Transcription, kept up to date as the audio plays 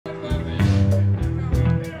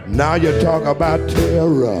Now you talk about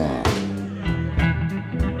terror.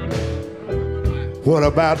 What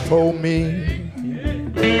about for me?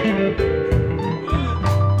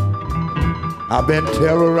 I've been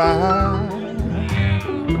terrorized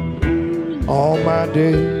all my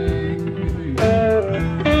day.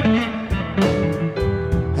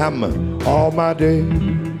 Hammer all my day.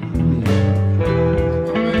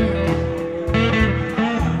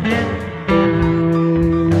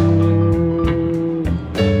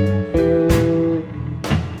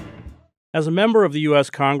 As a member of the US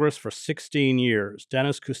Congress for 16 years,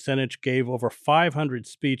 Dennis Kucinich gave over 500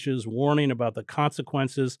 speeches warning about the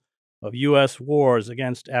consequences of U.S. wars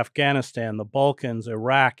against Afghanistan, the Balkans,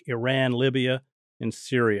 Iraq, Iran, Libya, and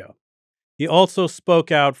Syria. He also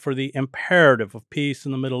spoke out for the imperative of peace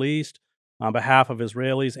in the Middle East on behalf of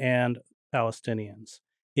Israelis and Palestinians.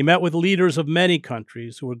 He met with leaders of many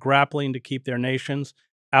countries who were grappling to keep their nations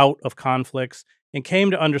out of conflicts and came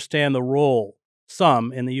to understand the role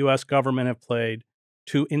some in the U.S. government have played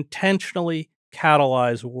to intentionally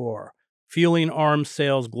catalyze war, fueling arms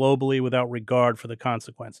sales globally without regard for the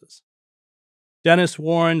consequences. Dennis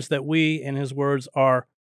warns that we, in his words, are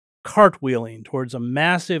cartwheeling towards a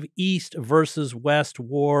massive East versus West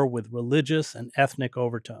war with religious and ethnic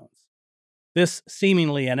overtones. This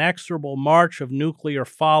seemingly inexorable march of nuclear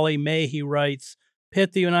folly may, he writes,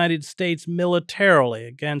 pit the United States militarily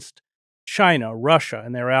against China, Russia,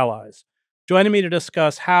 and their allies. Joining me to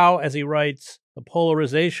discuss how, as he writes, the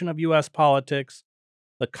polarization of U.S. politics,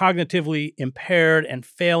 the cognitively impaired and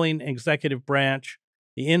failing executive branch,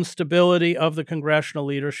 the instability of the congressional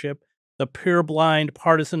leadership, the purblind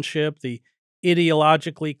partisanship, the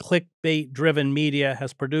ideologically clickbait-driven media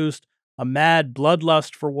has produced a mad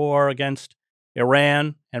bloodlust for war against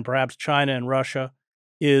Iran and perhaps China and Russia,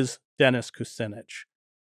 is Dennis Kucinich.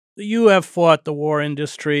 You have fought the war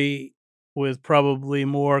industry with probably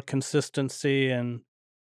more consistency and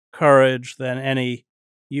courage than any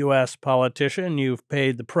U.S. politician. You've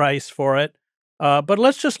paid the price for it. But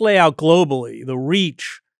let's just lay out globally the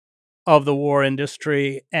reach of the war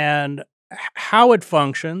industry and how it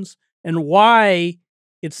functions and why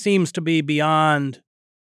it seems to be beyond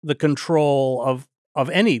the control of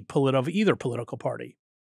either political party.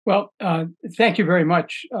 Well, thank you very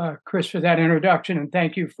much, Chris, for that introduction, and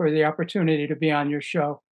thank you for the opportunity to be on your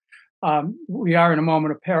show. We are in a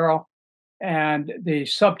moment of peril, and the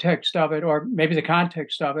subtext of it, or maybe the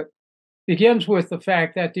context of it, begins with the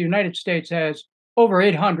fact that the United States has over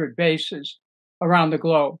 800 bases around the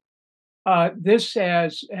globe. This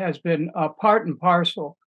has been part and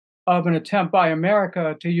parcel of an attempt by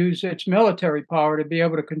America to use its military power to be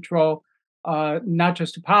able to control not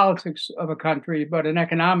just the politics of a country, but an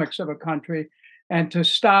economics of a country, and to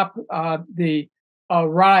stop the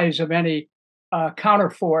rise of any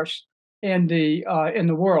counterforce in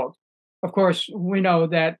the world. Of course, we know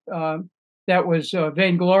that that was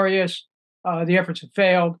vainglorious. The efforts have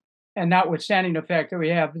failed, and notwithstanding the fact that we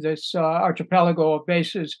have this archipelago of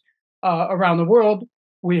bases around the world,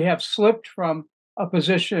 we have slipped from a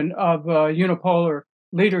position of unipolar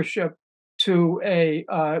leadership to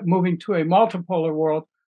moving to a multipolar world,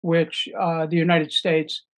 which the United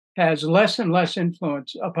States has less and less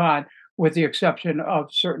influence upon, with the exception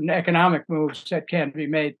of certain economic moves that can be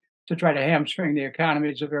made to try to hamstring the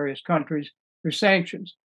economies of various countries through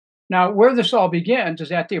sanctions. Now, where this all begins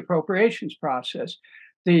is at the appropriations process.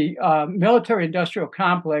 The military-industrial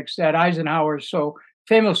complex that Eisenhower so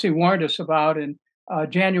famously warned us about in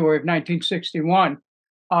January of 1961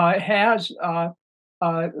 has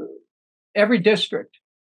every district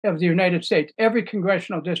of the United States, every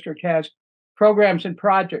congressional district has programs and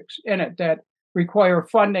projects in it that require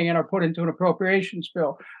funding and are put into an appropriations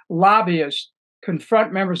bill. Lobbyists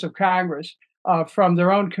confront members of Congress from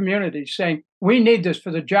their own communities saying, we need this for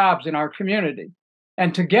the jobs in our community.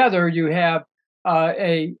 And together you have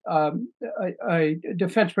a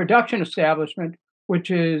defense production establishment, which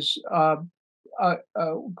is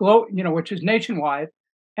which is nationwide,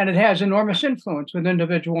 and it has enormous influence with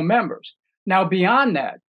individual members. Now, beyond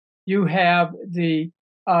that, you have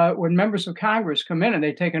when members of Congress come in and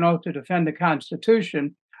they take an oath to defend the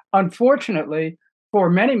Constitution. Unfortunately, for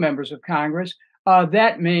many members of Congress,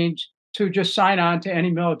 that means to just sign on to any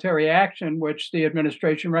military action which the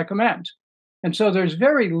administration recommends. And so there's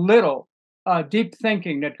very little deep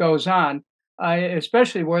thinking that goes on,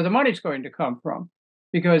 especially where the money's going to come from,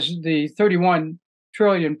 because the 31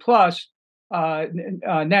 trillion plus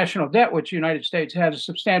national debt, which the United States has, a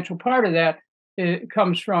substantial part of that, it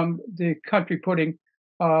comes from the country putting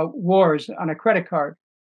wars on a credit card.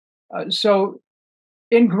 So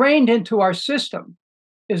ingrained into our system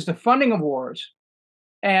is the funding of wars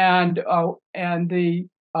and the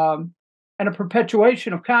and a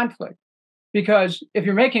perpetuation of conflict. Because if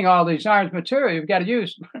you're making all these arms material, you've got to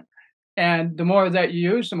use them. And the more that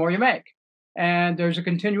you use, the more you make. And there's a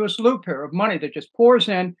continuous loop here of money that just pours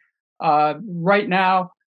in. Right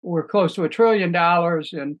now, we're close to $1 trillion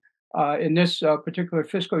in this particular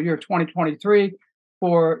fiscal year, 2023,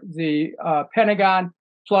 for the Pentagon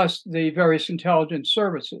plus the various intelligence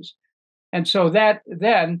services. And so that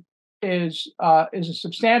then is a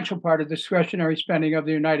substantial part of discretionary spending of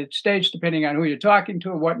the United States, depending on who you're talking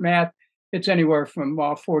to and what math. It's anywhere from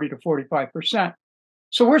 40 to 45%.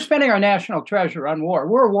 So we're spending our national treasure on war.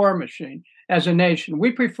 We're a war machine as a nation.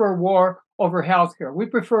 We prefer war over healthcare. We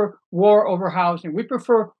prefer war over housing. We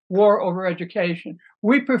prefer war over education.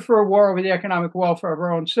 We prefer war over the economic welfare of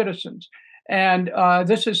our own citizens. And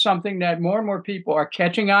this is something that more and more people are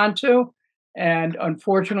catching on to. And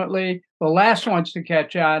unfortunately, the last ones to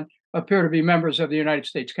catch on appear to be members of the United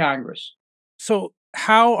States Congress. So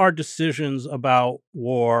how are decisions about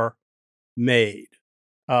war made?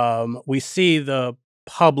 We see the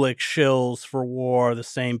public shills for war, the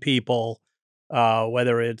same people,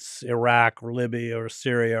 whether it's Iraq or Libya or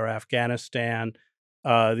Syria or Afghanistan,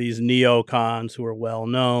 these neocons who are well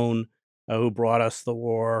known, who brought us the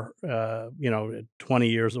war, 20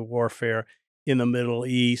 years of warfare in the Middle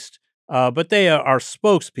East. But they are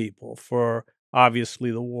spokespeople for,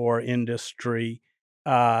 obviously, the war industry.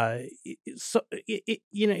 If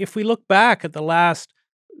we look back at the last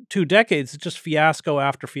 2 decades, it's just fiasco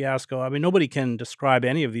after fiasco. I mean, nobody can describe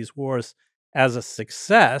any of these wars as a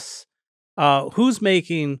success. Who's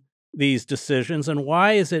making these decisions, and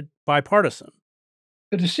why is it bipartisan?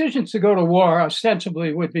 The decisions to go to war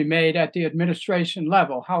ostensibly would be made at the administration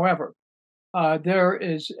level. However, there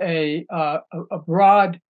is a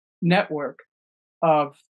broad network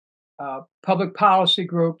of public policy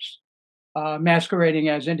groups masquerading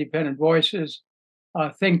as independent voices,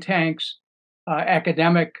 think tanks,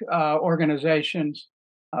 academic organizations,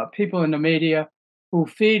 people in the media who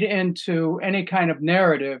feed into any kind of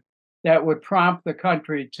narrative that would prompt the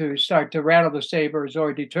country to start to rattle the sabers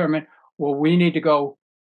or determine, well, we need to go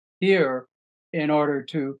here in order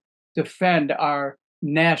to defend our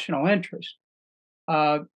national interest.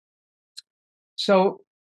 So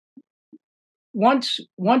once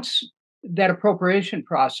that appropriation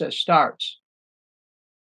process starts,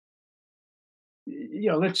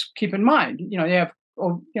 let's keep in mind, you have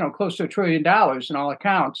close to $1 trillion in all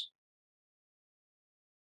accounts.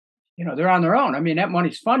 They're on their own. I mean, that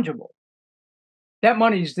money's fungible. That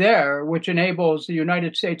money's there, which enables the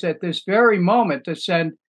United States at this very moment to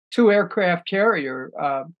send 2 aircraft carrier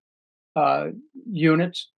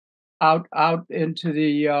units out into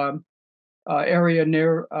the area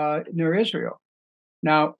near Israel.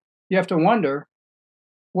 Now, you have to wonder,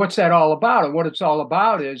 what's that all about? And what it's all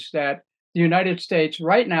about is that the United States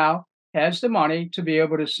right now has the money to be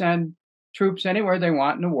able to send troops anywhere they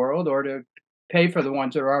want in the world, or to pay for the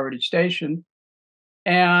ones that are already stationed.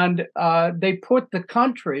 And they put the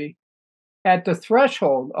country at the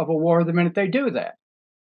threshold of a war the minute they do that.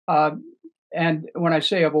 And when I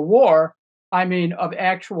say of a war, I mean of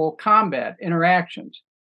actual combat interactions.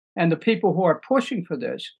 And the people who are pushing for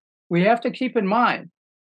this, we have to keep in mind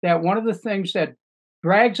that one of the things that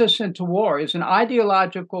drags us into war is an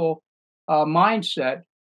ideological mindset.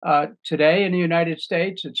 Today in the United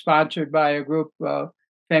States, it's sponsored by a group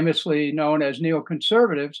famously known as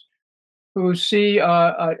neoconservatives, who see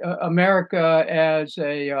America as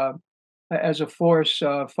a force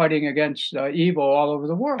fighting against evil all over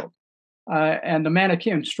the world. And the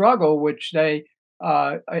Manichaean struggle, which they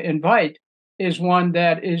invite, is one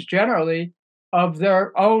that is generally of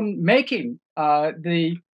their own making,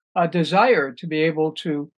 the desire to be able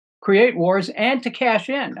to create wars and to cash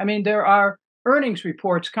in. I mean, there are earnings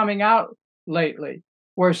reports coming out lately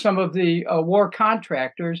where some of the war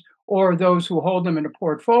contractors, or those who hold them in a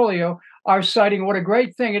portfolio, are citing what a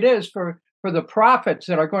great thing it is for the profits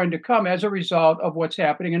that are going to come as a result of what's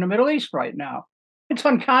happening in the Middle East right now. It's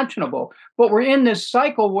unconscionable. But we're in this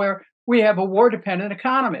cycle where we have a war-dependent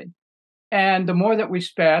economy. And the more that we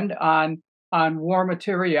spend on war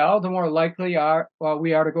materiel, the more likely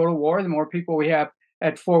we are to go to war. The more people we have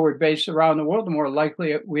at forward base around the world, the more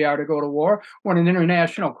likely we are to go to war. When an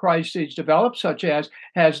international crisis develops, such as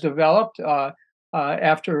has developed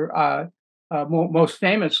after most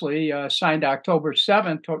famously signed October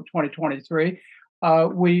 7th, 2023,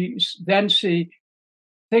 we then see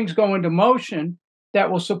things go into motion that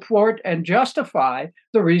will support and justify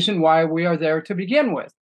the reason why we are there to begin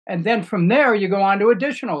with. And then from there, you go on to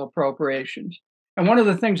additional appropriations. And one of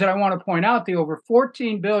the things that I want to point out, the over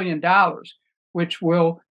 $14 billion, which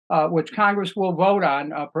Congress will vote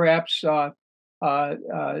on perhaps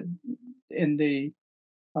in the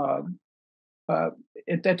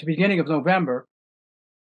at the beginning of November.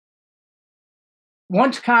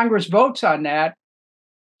 Once Congress votes on that,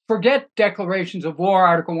 forget declarations of war,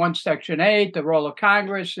 Article 1, Section 8, the role of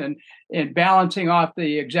Congress in balancing off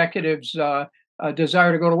the executive's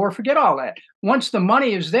desire to go to war. Forget all that. Once the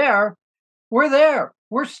money is there.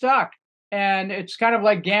 We're stuck. And it's kind of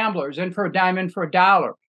like gamblers, in for a dime, in for a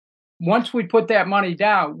dollar. Once we put that money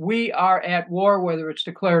down, we are at war, whether it's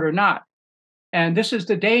declared or not. And this is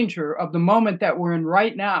the danger of the moment that we're in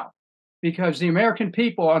right now, because the American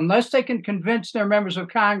people, unless they can convince their members of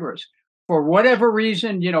Congress, for whatever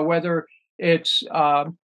reason, whether it's,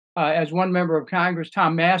 as one member of Congress,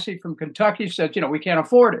 Tom Massey from Kentucky, says, we can't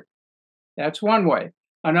afford it. That's one way.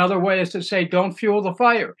 Another way is to say, don't fuel the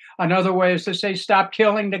fire. Another way is to say, stop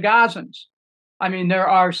killing the Gazans. I mean, there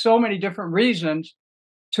are so many different reasons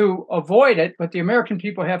to avoid it, but the American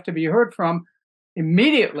people have to be heard from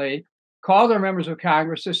immediately. Call their members of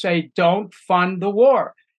Congress to say, don't fund the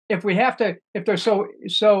war. If they're so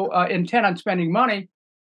intent on spending money,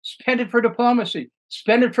 spend it for diplomacy,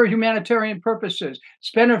 spend it for humanitarian purposes,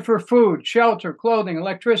 spend it for food, shelter, clothing,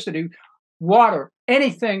 electricity, water,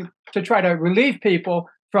 anything to try to relieve people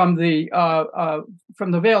from the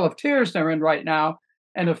veil of tears they're in right now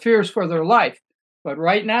and the fears for their life. But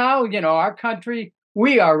right now, our country,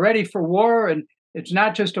 we are ready for war, and it's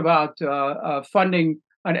not just about funding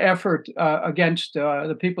an effort against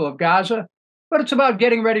the people of Gaza, but it's about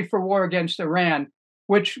getting ready for war against Iran,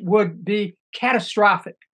 which would be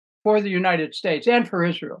catastrophic for the United States and for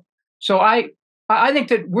Israel. So I think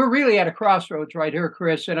that we're really at a crossroads right here,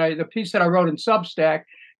 Chris. And the piece that I wrote in Substack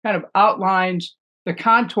kind of outlines the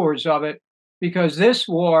contours of it, because this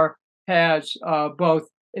war has both,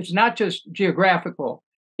 it's not just geographical,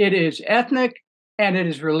 it is ethnic and it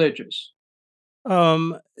is religious.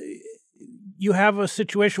 You have a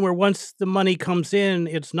situation where once the money comes in,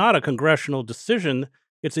 it's not a congressional decision,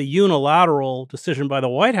 it's a unilateral decision by the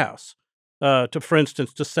White House for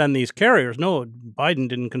instance, to send these carriers. No, Biden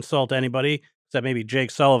didn't consult anybody, except maybe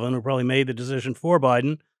Jake Sullivan, who probably made the decision for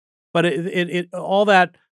Biden. But all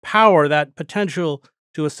that power, that potential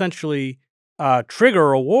to essentially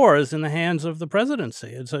trigger a war is in the hands of the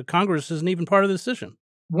presidency. Congress isn't even part of the decision.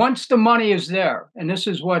 Once the money is there, and this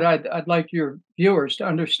is what I'd like your viewers to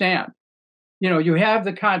understand, you have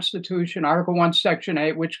the Constitution, Article 1, Section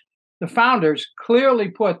 8, which the founders clearly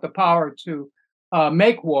put the power to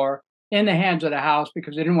make war in the hands of the House,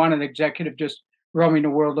 because they didn't want an executive just roaming the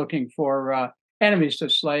world looking for enemies to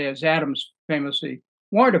slay, as Adams famously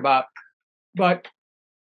warned about. But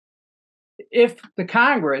if the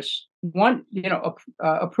Congress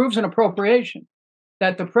approves an appropriation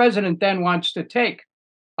that the president then wants to take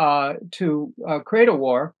to create a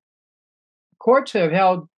war, courts have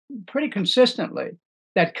held pretty consistently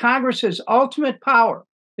that Congress's ultimate power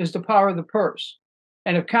is the power of the purse.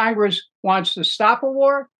 And if Congress wants to stop a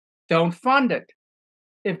war, don't fund it.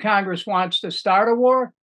 If Congress wants to start a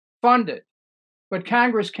war, fund it. But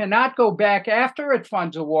Congress cannot go back after it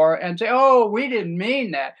funds a war and say, oh, we didn't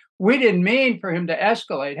mean that. We didn't mean for him to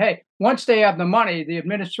escalate. Hey, once they have the money, the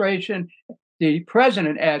administration, the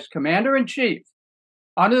president as commander-in-chief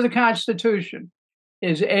under the Constitution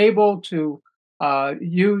is able to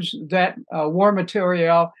use that war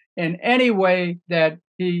material in any way that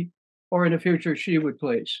he or in the future she would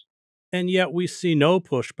please. And yet we see no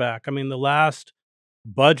pushback. I mean, the last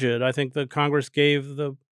budget, I think the Congress gave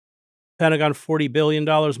the Pentagon $40 billion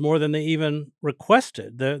more than they even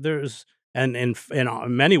requested. And in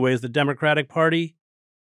many ways, the Democratic Party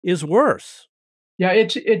is worse. Yeah,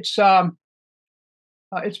 it's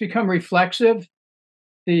become reflexive.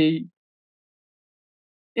 The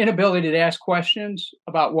inability to ask questions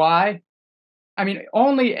about why. I mean,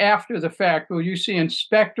 only after the fact will you see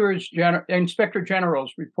Inspector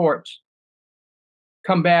General's reports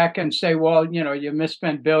come back and say, well, you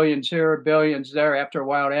misspent billions here, billions there. After a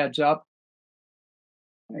while, it adds up.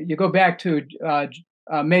 You go back to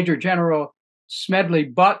Major General Smedley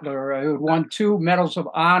Butler, who won 2 Medals of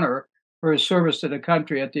Honor for his service to the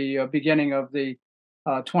country at the beginning of the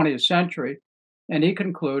 20th century. And he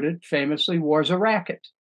concluded, famously, war's a racket.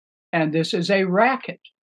 And this is a racket.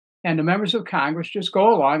 And the members of Congress just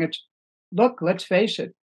go along. Look, let's face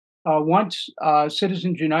it. Once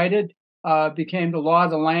Citizens United became the law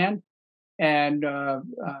of the land and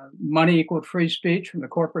money equaled free speech from the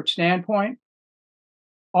corporate standpoint,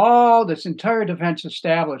 all this entire defense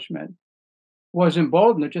establishment was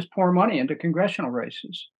emboldened to just pour money into congressional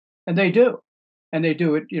races. And they do. And they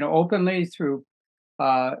do it, openly through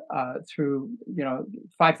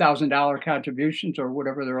 $5,000 contributions or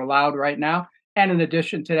whatever they're allowed right now. And in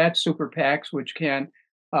addition to that, super PACs, which can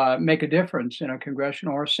make a difference in a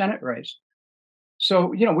congressional or Senate race. So,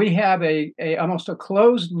 we have a almost a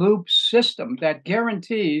closed loop system that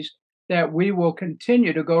guarantees that we will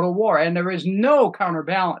continue to go to war. And there is no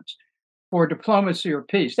counterbalance for diplomacy or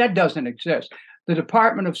peace. That doesn't exist. The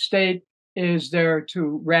Department of State is there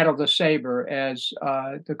to rattle the saber, as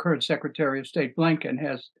the current Secretary of State Blinken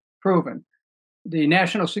has proven. The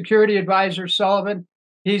National Security Advisor Sullivan,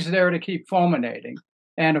 he's there to keep fulminating.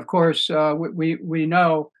 And of course, we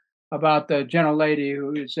know about the gentlelady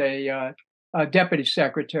who is a deputy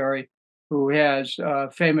secretary who has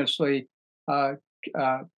famously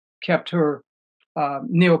kept her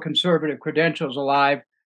neoconservative credentials alive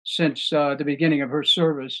since the beginning of her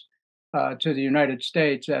service to the United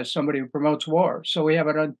States as somebody who promotes war. So we have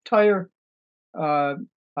an entire uh,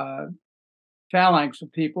 phalanx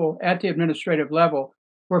of people at the administrative level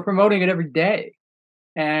who are promoting it every day.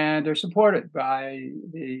 And they're supported by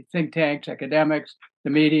the think tanks, academics, the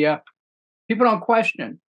media. People don't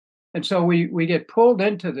question. And so we get pulled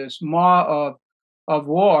into this maw of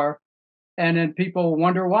war, and then people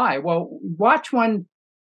wonder why. Well, watch when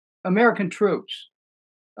American troops,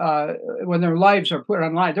 when their lives are put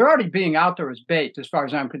on line, they're already being out there as bait, as far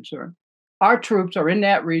as I'm concerned. Our troops are in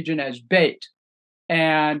that region as bait.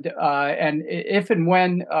 And if and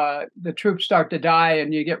when the troops start to die,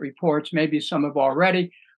 and you get reports, maybe some have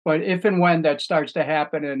already, but if and when that starts to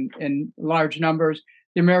happen in large numbers,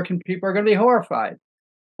 the American people are going to be horrified.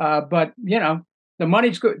 But the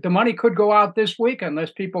money's good. The money could go out this week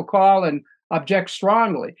unless people call and object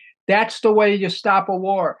strongly. That's the way you stop a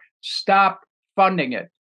war. Stop funding it.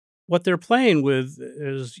 What they're playing with,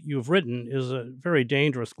 as you've written, is a very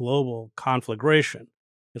dangerous global conflagration.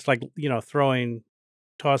 It's like,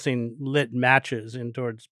 tossing lit matches in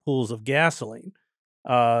towards pools of gasoline,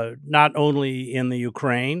 not only in the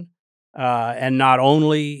Ukraine and not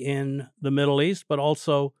only in the Middle East, but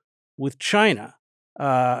also with China.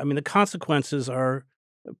 The consequences are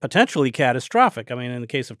potentially catastrophic. In the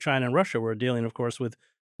case of China and Russia, we're dealing, of course, with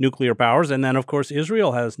nuclear powers. And then, of course,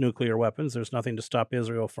 Israel has nuclear weapons. There's nothing to stop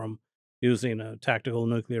Israel from using a tactical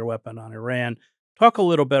nuclear weapon on Iran. Talk a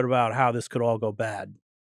little bit about how this could all go bad.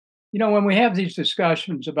 When we have these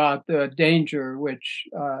discussions about the danger which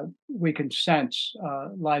we can sense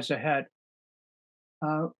lies ahead,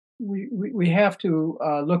 we have to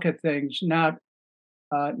look at things not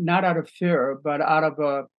out of fear, but out of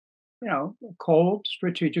a cold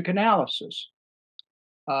strategic analysis.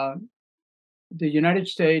 The United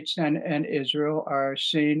States and Israel are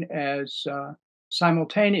seen as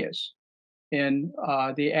simultaneous in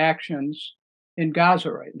the actions in Gaza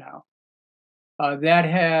right now. That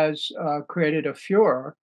has created a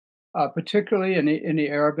furor, particularly in the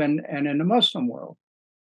Arab and in the Muslim world.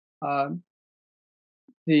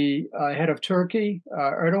 The head of Turkey,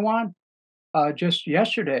 Erdogan, just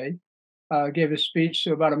yesterday gave a speech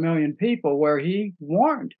to about 1 million people where he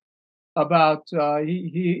warned about,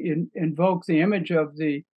 he invoked the image of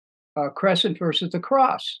the crescent versus the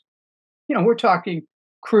cross. We're talking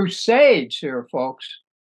crusades here, folks.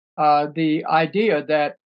 The idea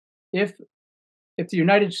that if the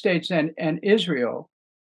United States and Israel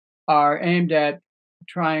are aimed at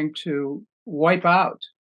trying to wipe out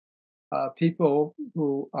people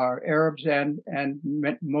who are Arabs and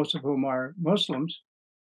most of whom are Muslims,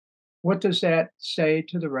 what does that say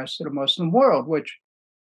to the rest of the Muslim world, which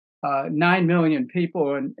 9 million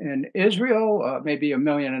people in Israel, maybe 1.5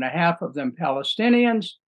 million of them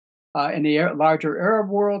Palestinians, in the larger Arab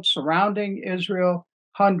world surrounding Israel,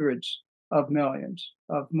 hundreds of millions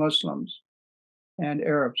of Muslims and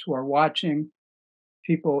Arabs who are watching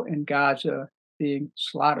people in Gaza being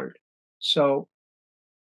slaughtered. So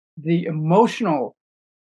the emotional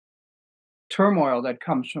turmoil that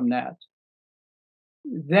comes from that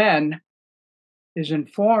then is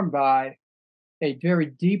informed by a very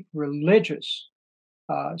deep religious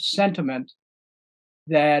sentiment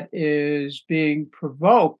that is being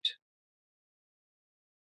provoked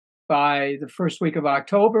by the first week of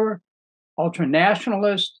October,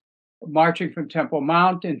 ultra-nationalists marching from Temple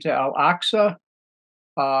Mount into Al-Aqsa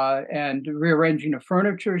and rearranging the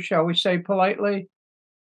furniture, shall we say politely.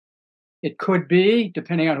 It could be,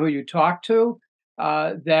 depending on who you talk to,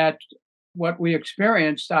 that what we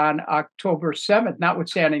experienced on October 7th,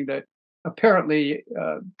 notwithstanding the apparently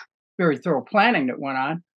very thorough planning that went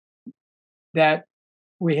on, that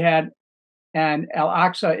we had an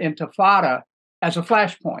Al-Aqsa intifada as a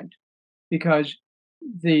flashpoint, because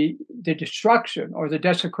the destruction or the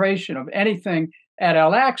desecration of anything at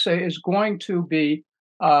Al-Aqsa is going to be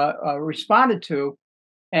responded to.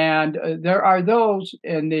 And there are those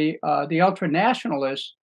in the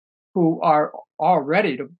ultra-nationalists who are all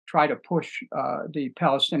ready to try to push the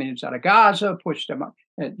Palestinians out of Gaza, push them,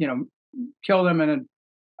 kill them, and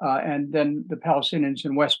then the Palestinians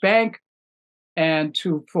in West Bank, and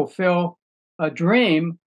to fulfill a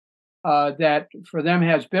dream that for them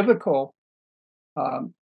has biblical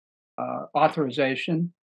um,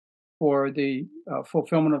 authorization for the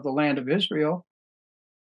fulfillment of the land of Israel,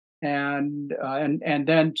 and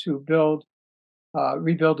then to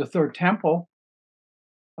rebuild the third temple,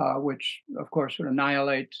 which of course would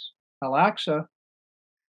annihilate Al-Aqsa.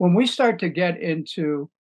 When we start to get into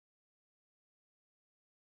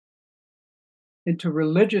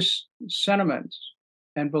religious sentiments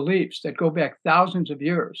and beliefs that go back thousands of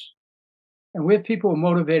years, and we have people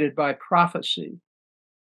motivated by prophecy,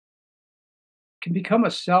 can become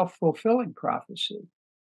a self-fulfilling prophecy,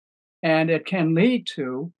 and it can lead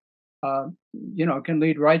to, it can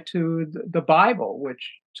lead right to the Bible,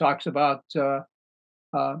 which talks about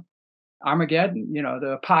Armageddon,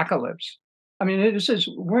 the apocalypse. I mean,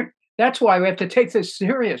 that's why we have to take this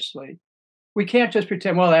seriously. We can't just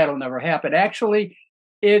pretend, well, that'll never happen. Actually,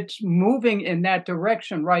 it's moving in that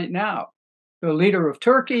direction right now. The leader of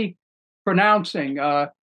Turkey pronouncing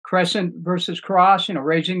crescent versus cross,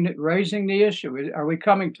 raising the issue. Are we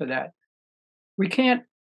coming to that? We can't.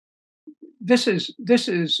 This is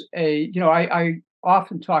I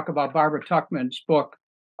often talk about Barbara Tuchman's book,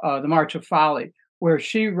 The March of Folly, where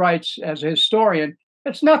she writes as a historian,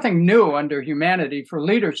 it's nothing new under humanity for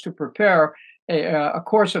leaders to prepare a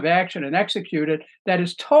course of action and execute it that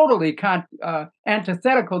is totally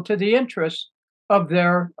antithetical to the interests of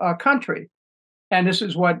their country. And this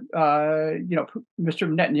is what Mr.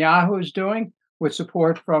 Netanyahu is doing with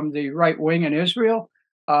support from the right wing in Israel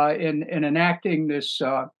in enacting this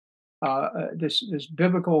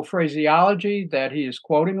biblical phraseology that he is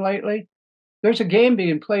quoting lately. There's a game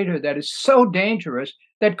being played here that is so dangerous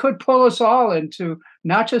that could pull us all into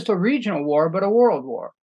not just a regional war, but a world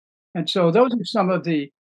war. And so those are some of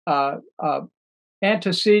the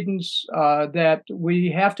antecedents that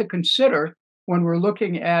we have to consider when we're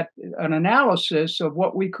looking at an analysis of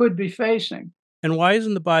what we could be facing. And why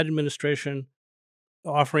isn't the Biden administration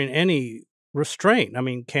offering any restraint? I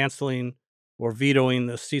mean, canceling or vetoing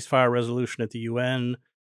the ceasefire resolution at the UN,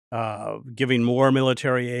 giving more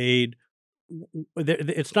military aid.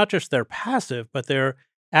 It's not just they're passive, but they're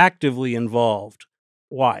actively involved.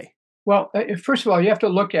 Why? Well, first of all, you have to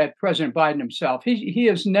look at President Biden himself. He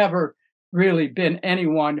has never really been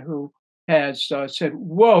anyone who has said,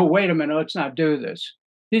 "Whoa, wait a minute, let's not do this."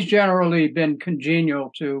 He's generally been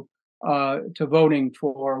congenial to voting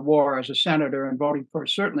for war as a senator and voting for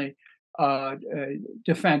certainly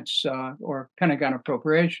defense or Pentagon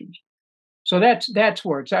appropriations. So that's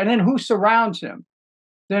where it's at. And then who surrounds him?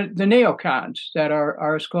 The neocons that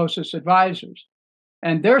are his closest advisors,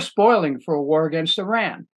 and they're spoiling for a war against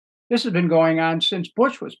Iran. This has been going on since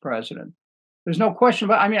Bush was president. There's no question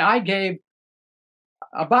about. I mean, I gave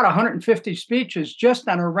about 150 speeches just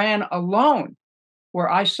on Iran alone, where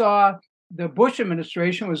I saw the Bush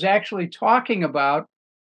administration was actually talking about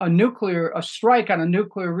a strike on a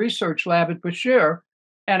nuclear research lab at Bashir.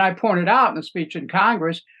 And I pointed out in the speech in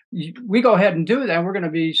Congress, we go ahead and do that. We're going to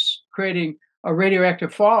be creating a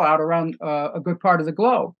radioactive fallout around a good part of the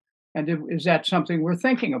globe. And is that something we're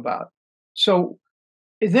thinking about? So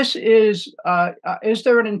this is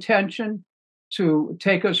there an intention to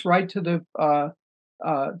take us right to the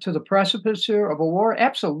precipice here of a war?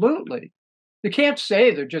 Absolutely. You can't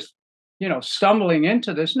say they're just, stumbling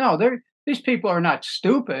into this. No, these people are not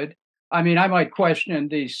stupid. I mean, I might question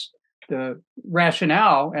the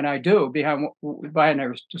rationale, and I do, behind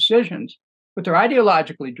their decisions, but they're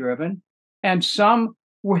ideologically driven. And some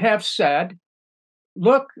have said,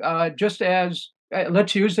 look, just as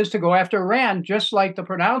let's use this to go after Iran, just like the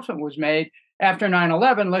pronouncement was made after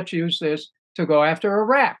 9/11, let's use this to go after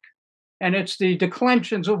Iraq. And it's the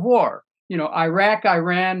declensions of war. Iraq,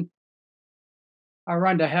 Iran, I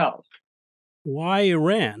run to hell. Why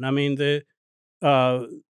Iran? I mean, you have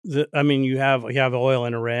oil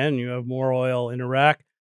in Iran, you have more oil in Iraq.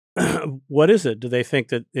 What is it? Do they think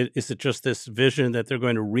that is it just this vision that they're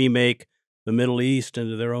going to remake the Middle East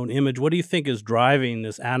into their own image? What do you think is driving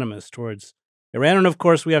this animus towards Iran? And of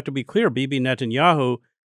course, we have to be clear, Bibi Netanyahu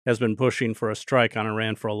has been pushing for a strike on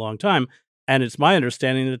Iran for a long time. And it's my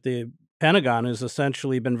understanding that the Pentagon has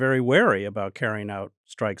essentially been very wary about carrying out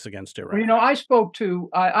strikes against Iran. Well,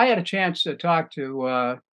 I had a chance to talk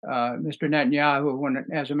to Mr. Netanyahu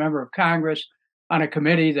as a member of Congress on a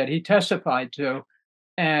committee that he testified to.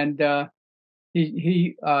 And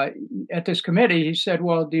he at this committee, he said,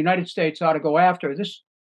 well, the United States ought to go after this.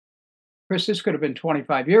 Chris, this could have been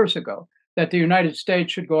 25 years ago. that the United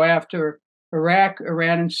States should go after Iraq,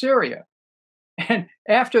 Iran, and Syria. And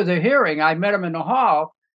after the hearing, I met him in the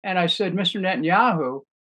hall and I said, Mr. Netanyahu,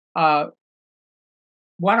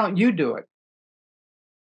 why don't you do it?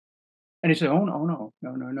 And he said, oh, no,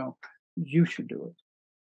 you should do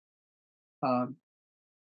it.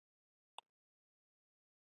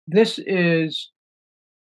 This is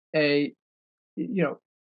a, you know,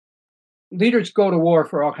 leaders go to war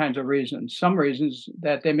for all kinds of reasons. Some reasons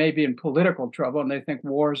that they may be in political trouble and they think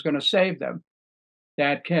war is going to save them.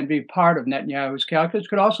 That can be part of Netanyahu's calculus,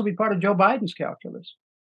 could also be part of Joe Biden's calculus.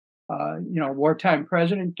 Wartime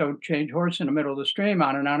president, don't change horse in the middle of the stream,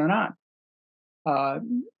 on and on and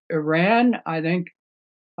on. Iran, I think,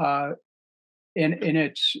 in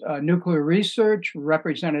its nuclear research,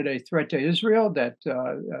 represented a threat to Israel that,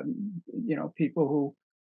 people who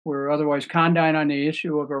were otherwise condign on the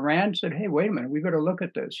issue of Iran said, hey, wait a minute, we better look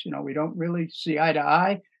at this. We don't really see eye to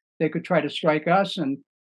eye. They could try to strike us. And,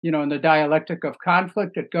 in the dialectic of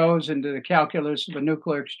conflict, it goes into the calculus of a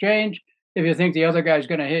nuclear exchange. If you think the other guy's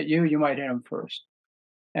going to hit you, you might hit him first.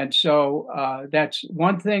 And so that's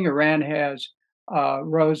one thing. Iran has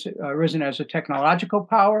risen as a technological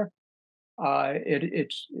power.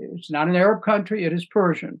 It's not an Arab country; it is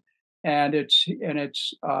Persian, and it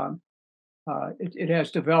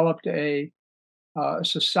has developed a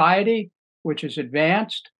society which is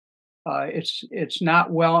advanced. It's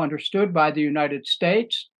not well understood by the United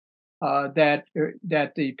States that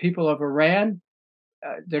the people of Iran,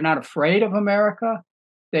 they're not afraid of America.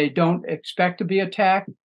 They don't expect to be attacked,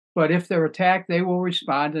 but if they're attacked, they will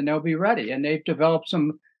respond and they'll be ready. And they've developed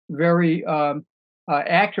some very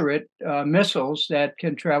accurate missiles that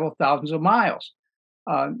can travel thousands of miles.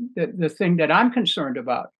 The thing that I'm concerned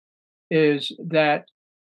about is that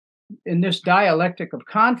in this dialectic of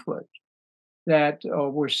conflict that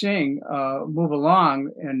we're seeing move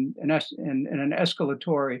along in an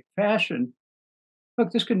escalatory fashion,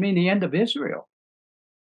 look, this could mean the end of Israel.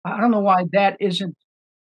 I don't know why that isn't.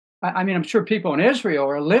 I mean, I'm sure people in Israel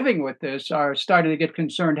are living with this, are starting to get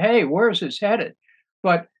concerned. Hey, where is this headed?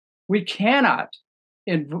 But we cannot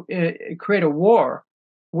create a war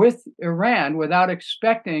with Iran without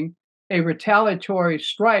expecting a retaliatory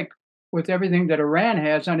strike with everything that Iran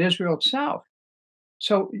has on Israel itself.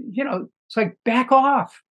 So, it's like, back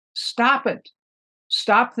off, stop it,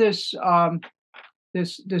 stop this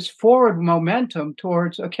this forward momentum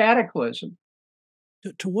towards a cataclysm.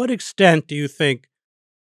 To what extent do you think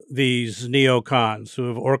these neocons who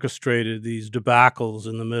have orchestrated these debacles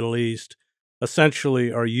in the Middle East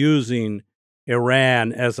essentially are using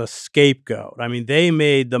Iran as a scapegoat? I mean, they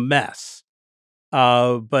made the mess,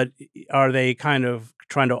 but are they kind of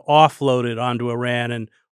trying to offload it onto Iran? And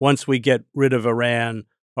once we get rid of Iran,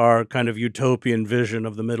 our kind of utopian vision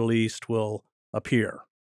of the Middle East will appear?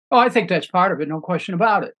 Oh, I think that's part of it, no question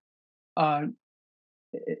about it. I've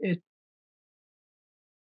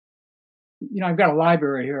got a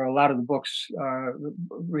library here. A lot of the books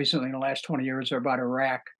recently in the last 20 years are about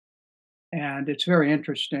Iraq. And it's very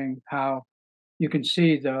interesting how you can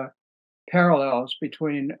see the parallels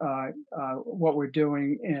between what we're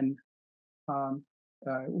doing in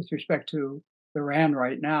with respect to Iran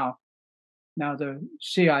right now. Now, the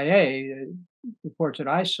CIA reports that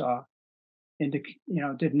I saw,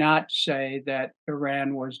 did not say that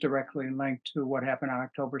Iran was directly linked to what happened on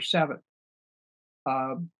October 7th.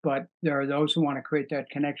 But there are those who want to create that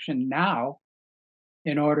connection now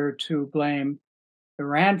in order to blame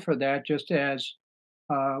Iran for that, just as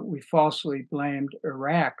we falsely blamed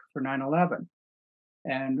Iraq for 9/11.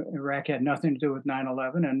 And Iraq had nothing to do with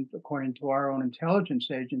 9/11. And according to our own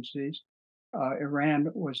intelligence agencies,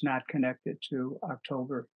 Iran was not connected to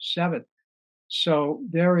October 7th. So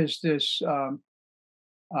there is this,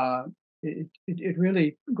 it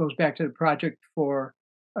really goes back to the Project for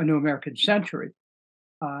a New American Century.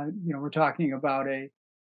 We're talking about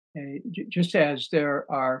just as there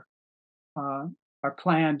are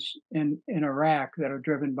plans in Iraq that are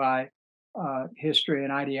driven by history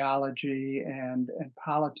and ideology and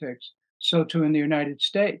politics, so too in the United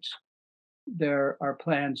States. There are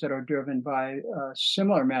plans that are driven by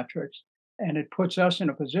similar metrics, and it puts us in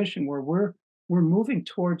a position where we're moving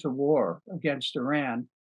towards a war against Iran,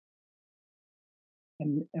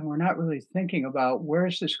 and we're not really thinking about where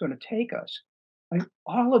is this going to take us. Like,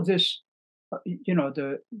 all of this,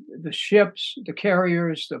 the ships, the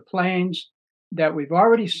carriers, the planes that we've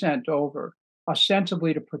already sent over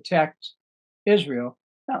ostensibly to protect Israel.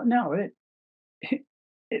 No,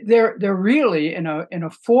 they're really in a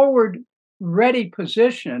forward ready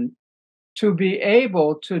position to be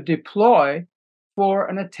able to deploy for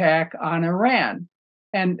an attack on Iran.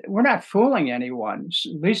 And we're not fooling anyone,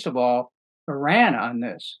 least of all Iran on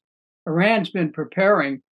this. Iran's been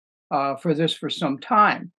preparing for this for some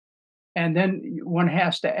time. And then one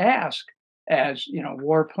has to ask, as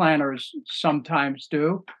war planners sometimes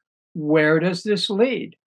do, where does this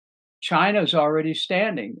lead? China's already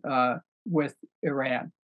standing with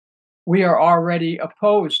Iran. We are already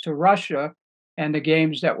opposed to Russia and the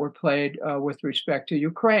games that were played with respect to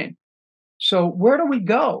Ukraine. So where do we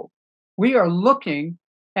go? We are looking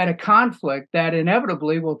at a conflict that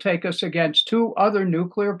inevitably will take us against two other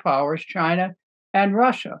nuclear powers, China and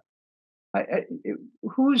Russia.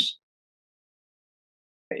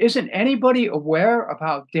 Isn't anybody aware of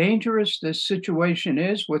how dangerous this situation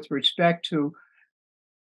is with respect to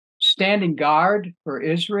standing guard for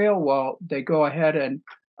Israel while they go ahead and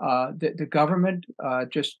the government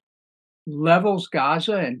just levels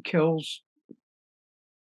Gaza and kills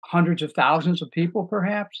hundreds of thousands of people,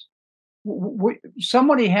 perhaps?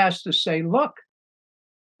 Somebody has to say, look,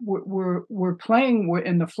 we're playing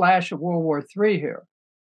in the flash of World War III here,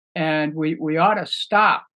 and we ought to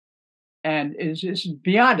stop. And is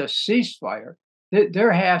beyond a ceasefire.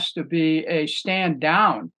 There has to be a stand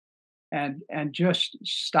down and just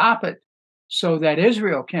stop it so that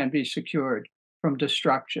Israel can be secured from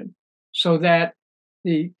destruction, so that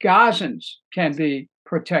the Gazans can be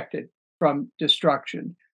protected from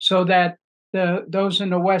destruction, so that those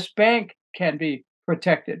in the West Bank can be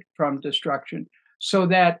protected from destruction, so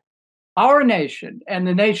that our nation and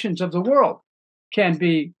the nations of the world can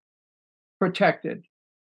be protected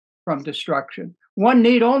from destruction. One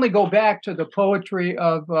need only go back to the poetry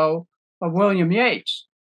of William Yeats,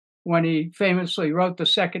 when he famously wrote The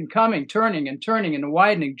Second Coming, turning and turning in the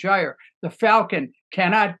widening gyre. The falcon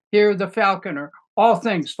cannot hear the falconer. All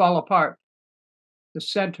things fall apart. The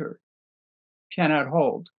center cannot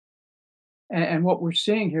hold. And what we're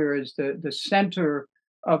seeing here is the center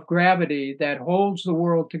of gravity that holds the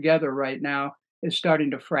world together right now is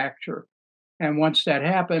starting to fracture. And once that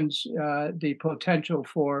happens, the potential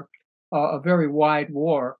for a very wide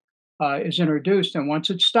war is introduced. And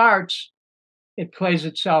once it starts, it plays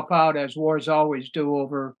itself out, as wars always do,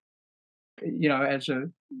 over,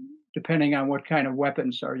 depending on what kind of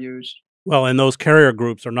weapons are used. Well, and those carrier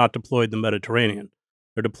groups are not deployed in the Mediterranean.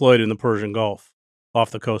 They're deployed in the Persian Gulf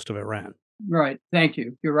off the coast of Iran. Right. Thank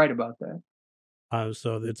you. You're right about that.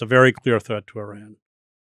 So it's a very clear threat to Iran.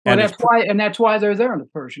 Well, that's why they're there in the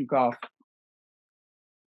Persian Gulf.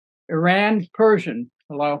 Iran, Persian.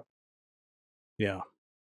 Hello. Yeah.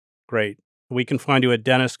 Great. We can find you at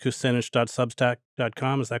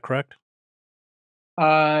denniskucinich.substack.com. Is that correct?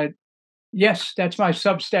 Yes, that's my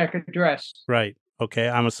Substack address. Right. Okay.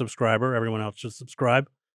 I'm a subscriber. Everyone else should subscribe.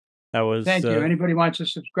 That was. Thank you. Anybody wants to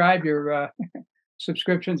subscribe, your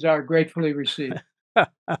subscriptions are gratefully received. That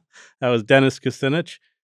was Dennis Kucinich.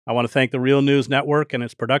 I want to thank the Real News Network and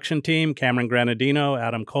its production team, Cameron Granadino,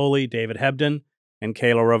 Adam Coley, David Hebden, and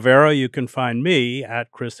Kayla Rivera. You can find me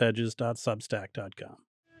at chrishedges.substack.com.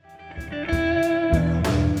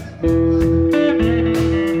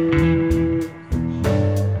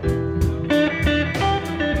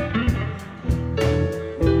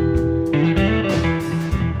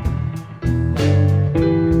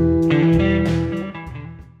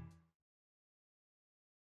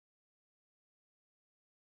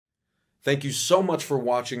 Thank you so much for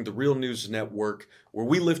watching the Real News Network, where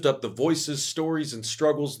we lift up the voices, stories, and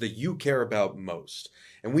struggles that you care about most.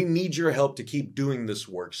 And we need your help to keep doing this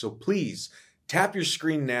work. So please tap your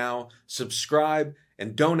screen now, subscribe,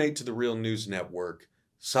 and donate to the Real News Network.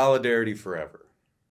 Solidarity forever.